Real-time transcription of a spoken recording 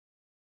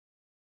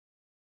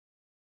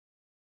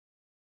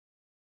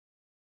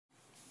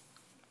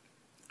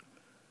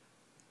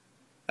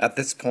At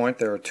this point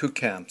there are two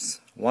camps,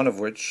 one of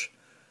which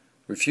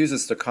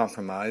refuses to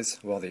compromise,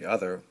 while the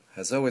other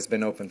has always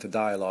been open to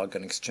dialogue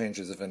and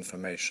exchanges of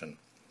information.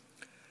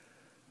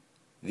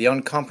 The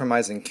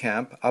uncompromising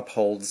camp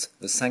upholds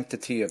the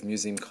sanctity of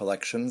museum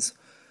collections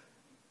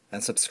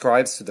and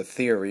subscribes to the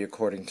theory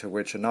according to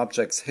which an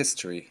object's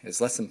history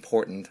is less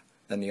important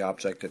than the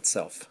object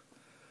itself.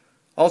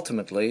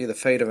 Ultimately, the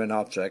fate of an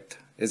object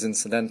is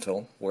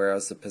incidental,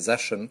 whereas the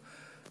possession,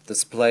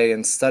 display,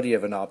 and study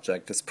of an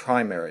object is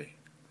primary.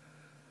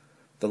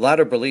 The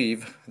latter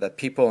believe that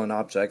people and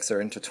objects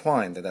are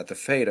intertwined and that the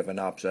fate of an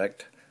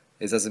object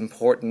is as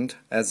important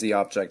as the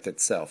object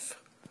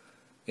itself.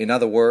 In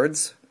other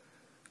words,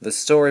 the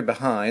story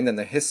behind and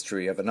the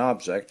history of an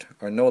object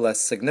are no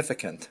less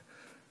significant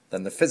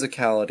than the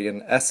physicality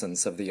and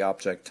essence of the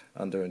object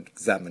under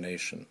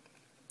examination.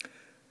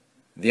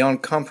 The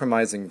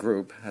uncompromising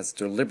group has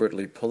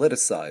deliberately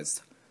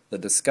politicized the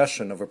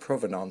discussion of a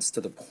provenance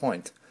to the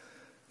point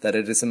that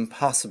it is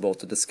impossible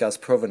to discuss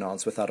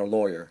provenance without a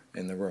lawyer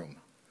in the room.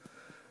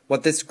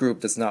 What this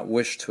group does not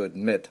wish to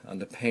admit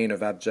under pain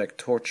of abject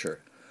torture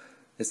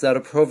is that a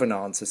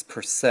provenance is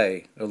per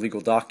se a legal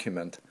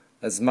document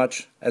as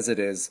much as it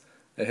is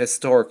a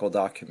historical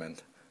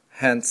document.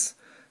 Hence,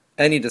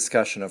 any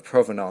discussion of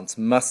provenance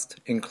must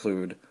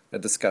include a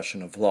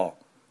discussion of law,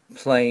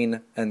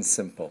 plain and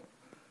simple.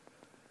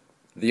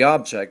 The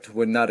object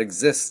would not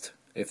exist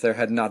if there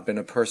had not been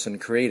a person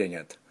creating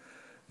it.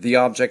 The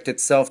object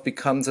itself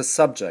becomes a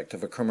subject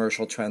of a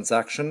commercial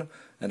transaction,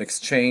 an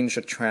exchange,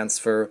 a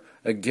transfer,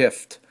 a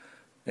gift.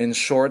 In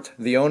short,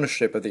 the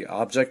ownership of the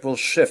object will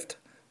shift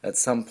at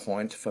some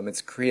point from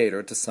its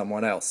creator to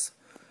someone else.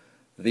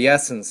 The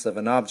essence of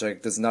an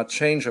object does not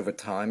change over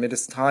time, it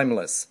is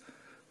timeless,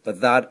 but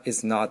that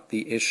is not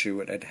the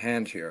issue at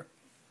hand here.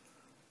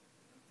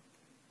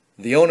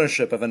 The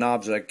ownership of an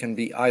object can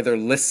be either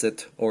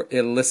licit or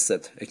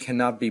illicit. It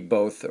cannot be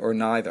both or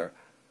neither.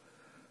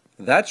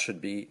 That should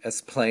be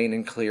as plain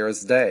and clear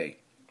as day.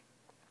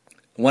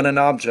 When an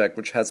object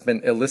which has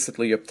been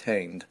illicitly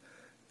obtained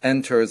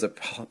enters a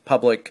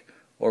public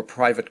or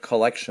private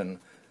collection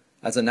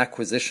as an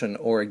acquisition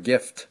or a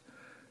gift,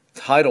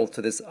 title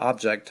to this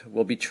object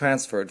will be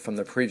transferred from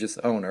the previous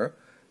owner,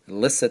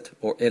 licit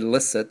or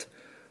illicit,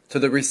 to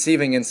the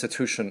receiving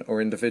institution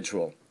or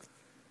individual.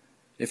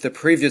 If the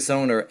previous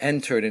owner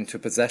entered into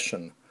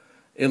possession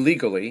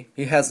illegally,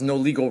 he has no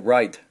legal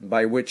right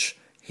by which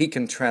he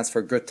can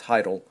transfer good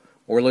title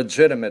or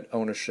legitimate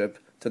ownership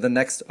to the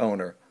next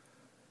owner.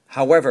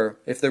 However,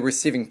 if the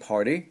receiving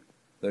party,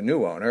 the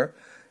new owner,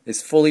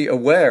 is fully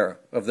aware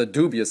of the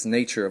dubious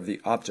nature of the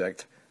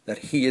object that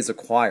he is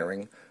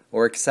acquiring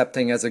or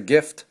accepting as a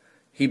gift,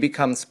 he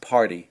becomes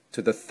party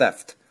to the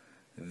theft.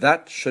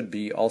 That should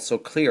be also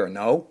clear,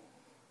 no?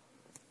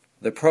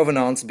 The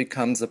provenance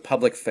becomes the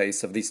public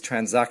face of these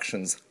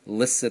transactions,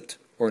 licit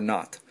or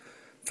not.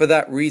 For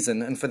that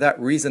reason, and for that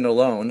reason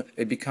alone,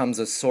 it becomes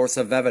a source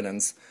of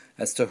evidence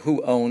as to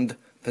who owned,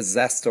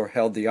 possessed, or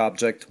held the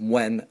object,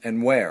 when,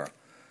 and where.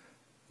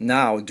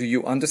 Now, do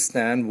you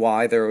understand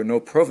why there are no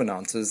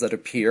provenances that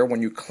appear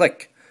when you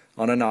click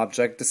on an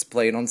object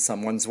displayed on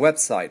someone's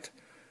website?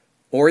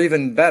 Or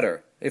even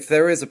better, if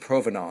there is a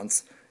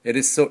provenance, it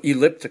is so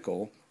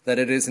elliptical that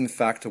it is in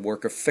fact a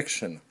work of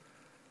fiction.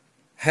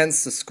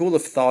 Hence, the school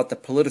of thought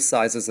that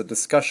politicizes the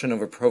discussion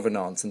of a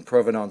provenance and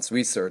provenance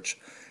research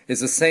is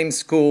the same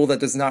school that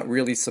does not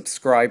really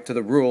subscribe to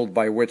the rule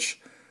by which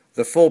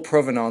the full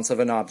provenance of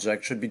an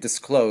object should be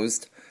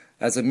disclosed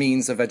as a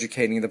means of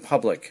educating the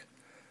public,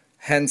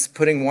 hence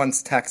putting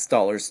one's tax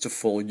dollars to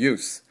full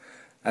use,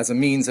 as a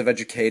means of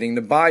educating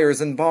the buyers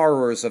and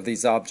borrowers of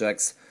these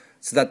objects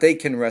so that they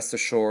can rest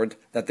assured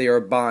that they are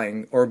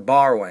buying or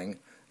borrowing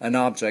an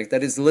object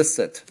that is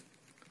licit.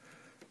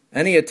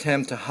 Any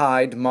attempt to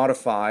hide,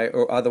 modify,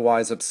 or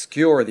otherwise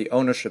obscure the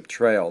ownership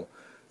trail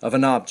of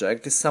an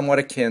object is somewhat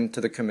akin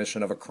to the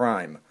commission of a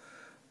crime.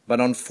 But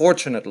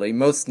unfortunately,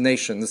 most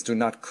nations do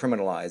not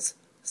criminalize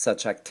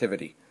such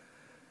activity.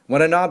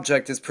 When an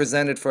object is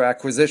presented for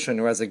acquisition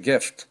or as a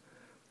gift,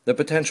 the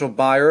potential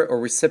buyer or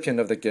recipient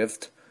of the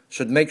gift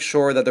should make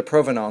sure that the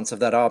provenance of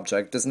that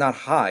object does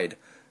not hide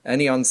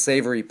any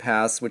unsavory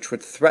past which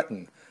would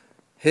threaten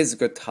his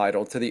good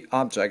title to the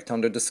object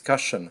under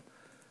discussion.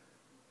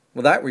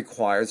 Well, that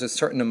requires a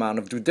certain amount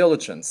of due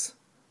diligence.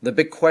 The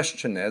big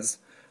question is,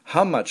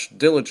 how much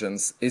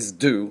diligence is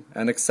due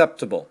and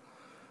acceptable?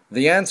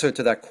 The answer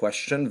to that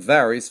question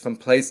varies from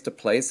place to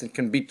place and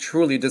can be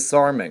truly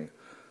disarming.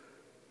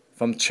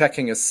 From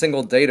checking a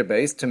single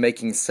database to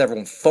making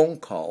several phone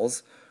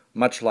calls,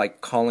 much like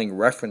calling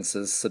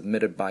references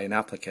submitted by an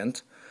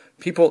applicant,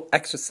 people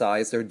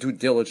exercise their due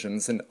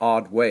diligence in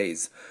odd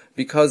ways,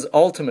 because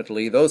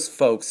ultimately those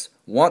folks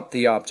want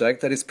the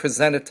object that is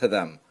presented to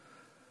them.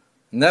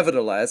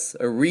 Nevertheless,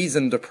 a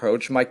reasoned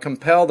approach might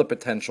compel the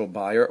potential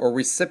buyer or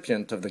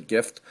recipient of the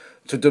gift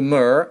to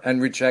demur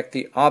and reject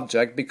the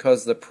object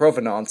because the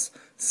provenance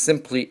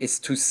simply is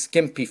too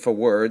skimpy for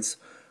words,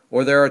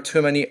 or there are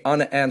too many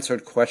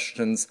unanswered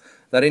questions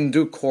that in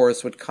due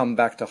course would come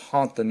back to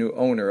haunt the new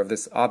owner of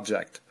this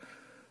object.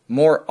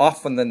 More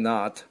often than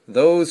not,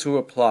 those who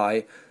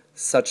apply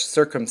such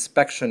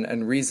circumspection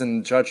and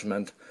reasoned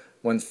judgment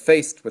when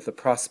faced with the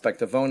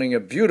prospect of owning a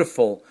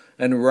beautiful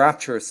and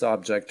rapturous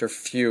object are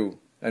few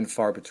and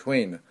far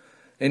between.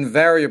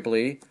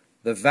 Invariably,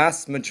 the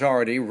vast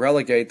majority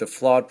relegate the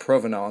flawed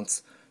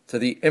provenance to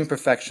the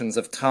imperfections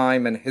of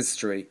time and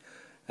history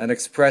and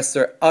express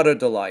their utter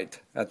delight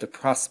at the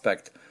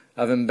prospect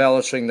of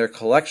embellishing their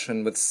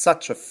collection with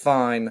such a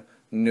fine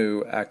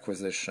new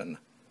acquisition.